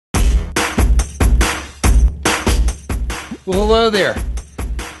Well, hello there.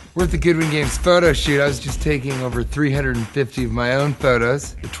 We're at the Goodwin Games Photoshoot. I was just taking over 350 of my own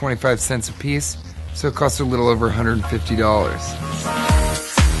photos at 25 cents a piece, so it cost a little over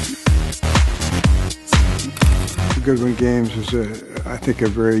 $150. Goodwin Games is, I think, a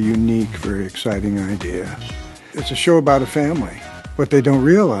very unique, very exciting idea. It's a show about a family. What they don't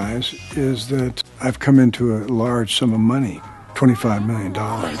realize is that I've come into a large sum of money, $25 million.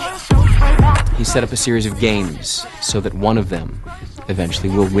 He set up a series of games so that one of them eventually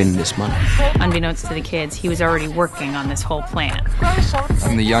will win this money. Unbeknownst to the kids, he was already working on this whole plan.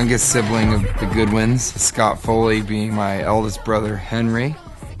 I'm the youngest sibling of the Goodwins, Scott Foley being my eldest brother, Henry,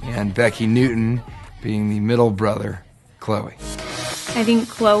 and Becky Newton being the middle brother, Chloe. I think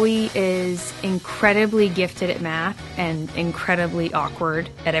Chloe is incredibly gifted at math and incredibly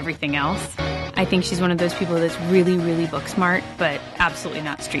awkward at everything else. I think she's one of those people that's really, really book smart, but absolutely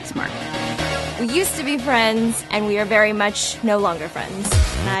not street smart. We used to be friends, and we are very much no longer friends.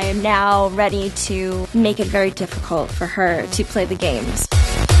 I am now ready to make it very difficult for her to play the games.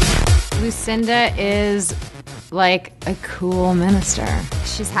 Lucinda is like a cool minister.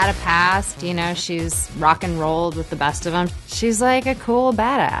 She's had a past, you know, she's rock and rolled with the best of them. She's like a cool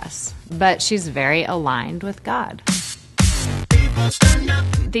badass, but she's very aligned with God.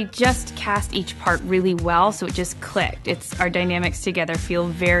 They just cast each part really well, so it just clicked. Our dynamics together feel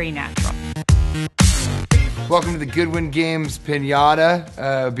very natural. Welcome to the Goodwin Games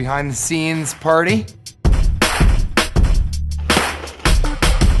Pinata behind the scenes party.